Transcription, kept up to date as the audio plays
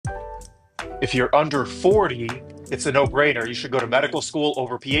If you're under 40, it's a no-brainer. You should go to medical school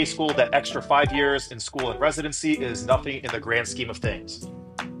over PA school. That extra 5 years in school and residency is nothing in the grand scheme of things.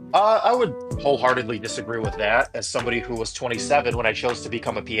 I would wholeheartedly disagree with that as somebody who was 27 when I chose to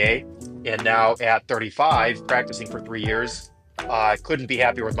become a PA and now at 35, practicing for 3 years. I couldn't be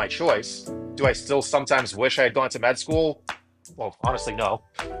happier with my choice. Do I still sometimes wish I had gone to med school? Well, honestly, no.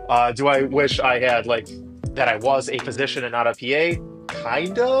 Do I wish I had, like, that I was a physician and not a PA?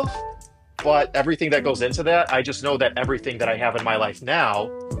 Kind of. But everything that goes into that, I just know that everything that I have in my life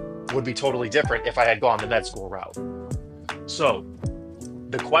now would be totally different if I had gone the med school route. So,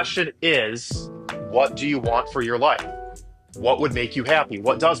 the question is, what do you want for your life? What would make you happy?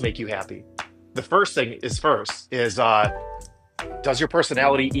 What does make you happy? The first thing is does your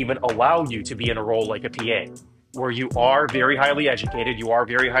personality even allow you to be in a role like a PA, where you are very highly educated, you are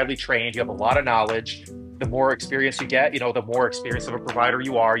very highly trained, you have a lot of knowledge. The more experience you get, the more experience of a provider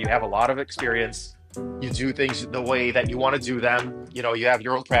you have a lot of experience. You do things the way that you want to do them. You have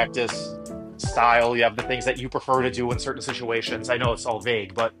your own practice style, you have the things that you prefer to do in certain situations. I know it's all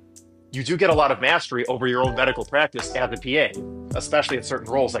vague, but you do get a lot of mastery over your own medical practice as a PA, especially in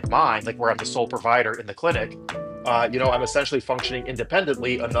certain roles like mine, like where I'm the sole provider in the clinic. I'm essentially functioning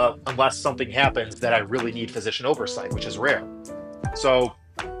independently enough unless something happens that I really need physician oversight, which is rare. So,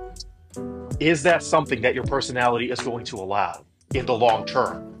 is that something that your personality is going to allow in the long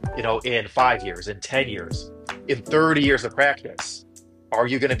term? In 5 years, in 10 years, in 30 years of practice? Are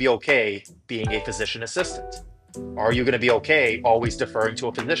you going to be okay being a physician assistant? Are you going to be okay always deferring to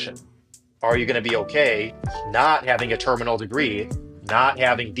a physician? Are you going to be okay not having a terminal degree, not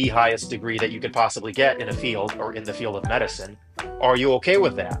having the highest degree that you could possibly get in a field or in the field of medicine? Are you okay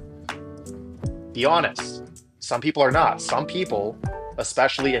with that? Be honest. Some people are not. Some people,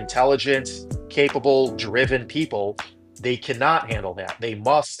 especially intelligent, capable, driven people, they cannot handle that. They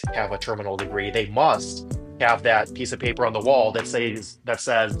must have a terminal degree. They must have that piece of paper on the wall that says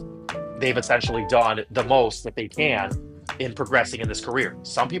they've essentially done the most that they can in progressing in this career.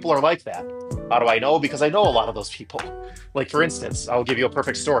 Some people are like that. How do I know? Because I know a lot of those people. Like, for instance, I'll give you a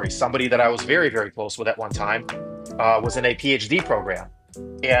perfect story. Somebody that I was very, very close with at one time was in a PhD program.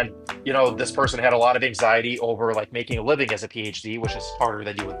 And, this person had a lot of anxiety over like making a living as a PhD, which is harder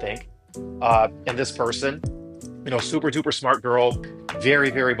than you would think. And this person, super duper smart girl, very,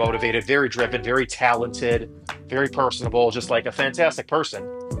 very motivated, very driven, very talented, very personable, just like a fantastic person,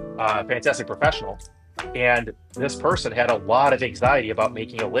 fantastic professional. And this person had a lot of anxiety about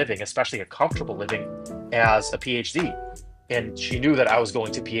making a living, especially a comfortable living as a PhD. And she knew that I was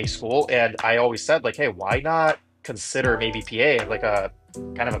going to PA school. And I always said, like, hey, why not consider maybe PA as like a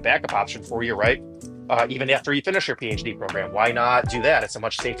kind of a backup option for you, right? Even after you finish your PhD program, why not do that? It's a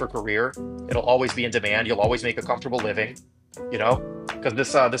much safer career. It'll always be in demand. You'll always make a comfortable living, because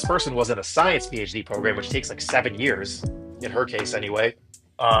this person was in a science PhD program, which takes like 7 years, in her case anyway.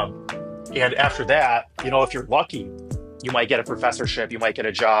 Um, and after that, if you're lucky, you might get a professorship, you might get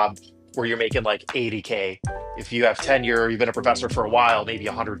a job where you're making like 80K. If you have tenure, you've been a professor for a while, maybe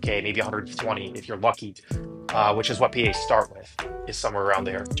 100K, maybe 120 if you're lucky, which is what PAs start with, is somewhere around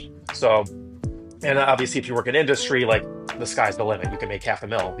there. So, and obviously, if you work in industry, like the sky's the limit. You can make half a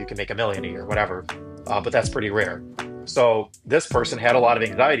mil, you can make 1 million a year, whatever. But that's pretty rare. So this person had a lot of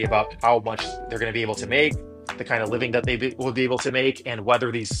anxiety about how much they're going to be able to make, the kind of living that would be able to make, and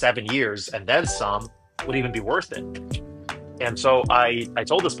whether these 7 years and then some would even be worth it. And so I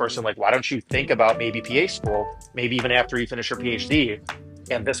told this person, like, why don't you think about maybe PA school, maybe even after you finish your PhD?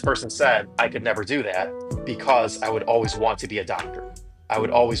 And this person said, I could never do that because I would always want to be a doctor. I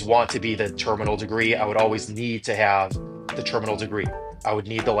would always want to be the terminal degree. I would always need to have the terminal degree. I would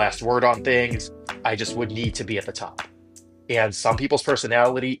need the last word on things. I just would need to be at the top. And some people's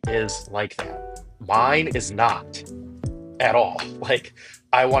personality is like that. Mine is not at all. Like,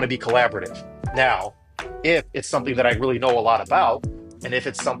 I want to be collaborative. Now, if it's something that I really know a lot about, and if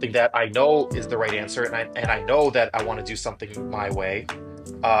it's something that I know is the right answer, and I know that I want to do something my way,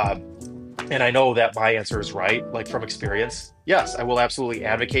 uh, and I know that my answer is right, like from experience, yes, I will absolutely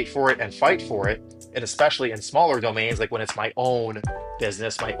advocate for it and fight for it. And especially in smaller domains, like when it's my own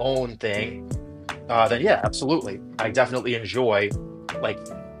business, my own thing, then yeah, absolutely. I definitely enjoy like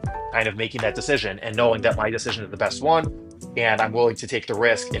kind of making that decision and knowing that my decision is the best one. And I'm willing to take the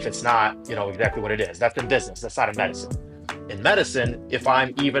risk if it's not, exactly what it is. That's in business. That's not in medicine. In medicine, if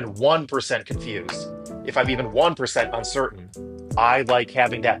I'm even 1% confused, if I'm even 1% uncertain, I like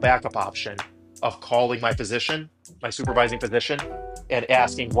having that backup option of calling my physician, my supervising physician, and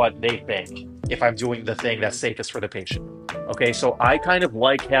asking what they think if I'm doing the thing that's safest for the patient. Okay, so I kind of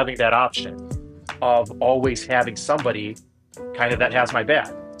like having that option of always having somebody kind of that has my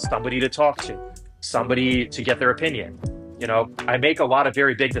back. somebody to talk to, somebody to get their opinion. I make a lot of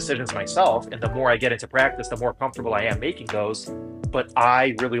very big decisions myself, and the more I get into practice, the more comfortable I am making those. But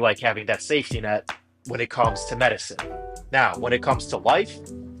I really like having that safety net when it comes to medicine. Now, when it comes to life,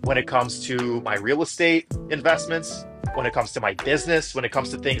 when it comes to my real estate investments, when it comes to my business, when it comes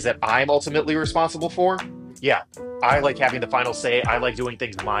to things that I'm ultimately responsible for, yeah, I like having the final say. I like doing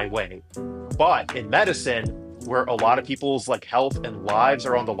things my way. But in medicine, where a lot of people's like health and lives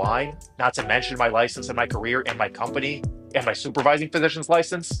are on the line, not to mention my license and my career and my company and my supervising physician's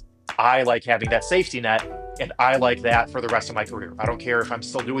license, I like having that safety net, and I like that for the rest of my career. I don't care if I'm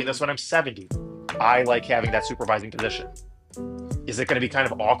still doing this when I'm 70. I like having that supervising position. Is it going to be kind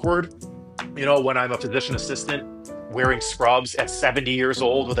of awkward, when I'm a physician assistant wearing scrubs at 70 years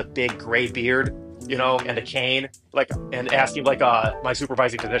old with a big gray beard, and a cane, like, and asking like my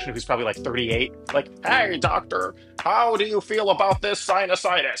supervising physician who's probably like 38, like, "Hey, doctor, how do you feel about this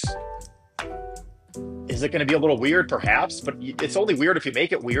sinusitis?" Is it going to be a little weird? Perhaps, but it's only weird if you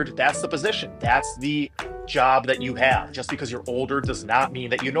make it weird. That's the position. That's the job that you have. Just because you're older does not mean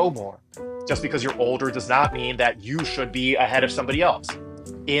that you know more. Just because you're older does not mean that you should be ahead of somebody else.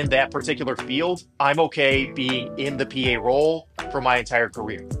 In that particular field, I'm okay being in the PA role for my entire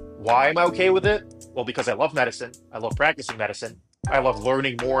career. Why am I okay with it? Well, because I love medicine. I love practicing medicine. I love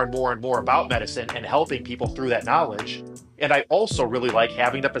learning more and more and more about medicine and helping people through that knowledge. And I also really like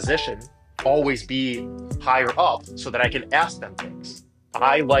having the position always be higher up so that I can ask them things.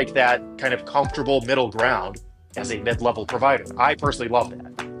 I like that kind of comfortable middle ground as a mid-level provider. I personally love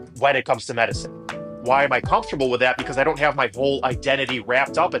that when it comes to medicine. Why am I comfortable with that? Because I don't have my whole identity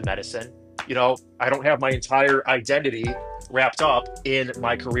wrapped up in medicine. I don't have my entire identity wrapped up in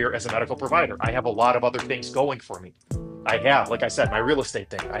my career as a medical provider. I have a lot of other things going for me. I have, like I said, my real estate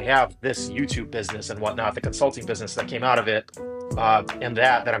thing. I have this YouTube business and whatnot, the consulting business that came out of it, and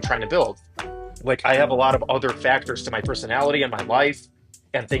that I'm trying to build. Like, I have a lot of other factors to my personality and my life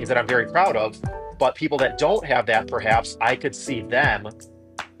and things that I'm very proud of. But people that don't have that, perhaps I could see them,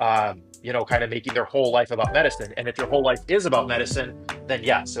 kind of making their whole life about medicine. And if your whole life is about medicine, then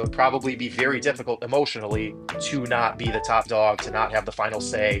yes, it would probably be very difficult emotionally to not be the top dog, to not have the final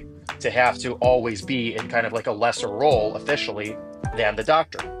say, to have to always be in kind of like a lesser role officially than the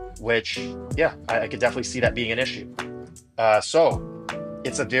doctor, which, yeah, I could definitely see that being an issue. So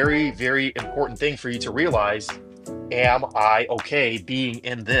it's a very, very important thing for you to realize, am I okay being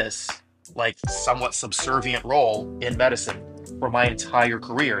in this like somewhat subservient role in medicine for my entire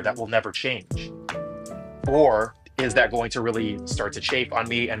career that will never change? Or is that going to really start to chafe on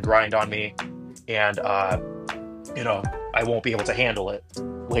me and grind on me? And, I won't be able to handle it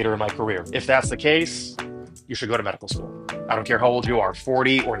later in my career. If that's the case, you should go to medical school. I don't care how old you are,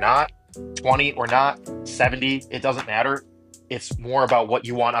 40 or not, 20 or not, 70, it doesn't matter. It's more about what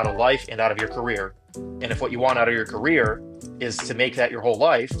you want out of life and out of your career. And if what you want out of your career is to make that your whole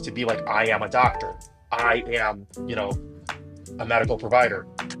life, to be like, I am a doctor, I am, a medical provider,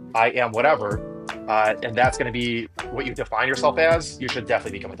 I am whatever, and that's going to be what you define yourself as, you should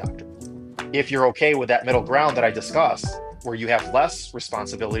definitely become a doctor. If you're okay with that middle ground that I discussed, where you have less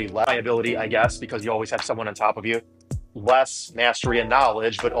responsibility, less liability, I guess, because you always have someone on top of you, less mastery and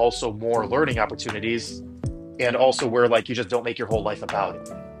knowledge, but also more learning opportunities, and also where like you just don't make your whole life about it,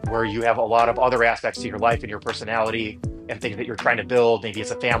 where you have a lot of other aspects to your life and your personality and things that you're trying to build. Maybe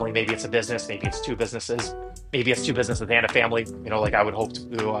it's a family, maybe it's a business, maybe it's two businesses, maybe it's two businesses and a family, like I would hope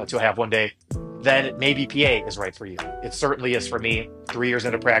to have one day. Then maybe PA is right for you. It certainly is for me. 3 years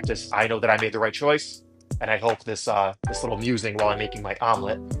into practice, I know that I made the right choice, and I hope this little musing while I'm making my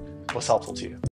omelet was helpful to you.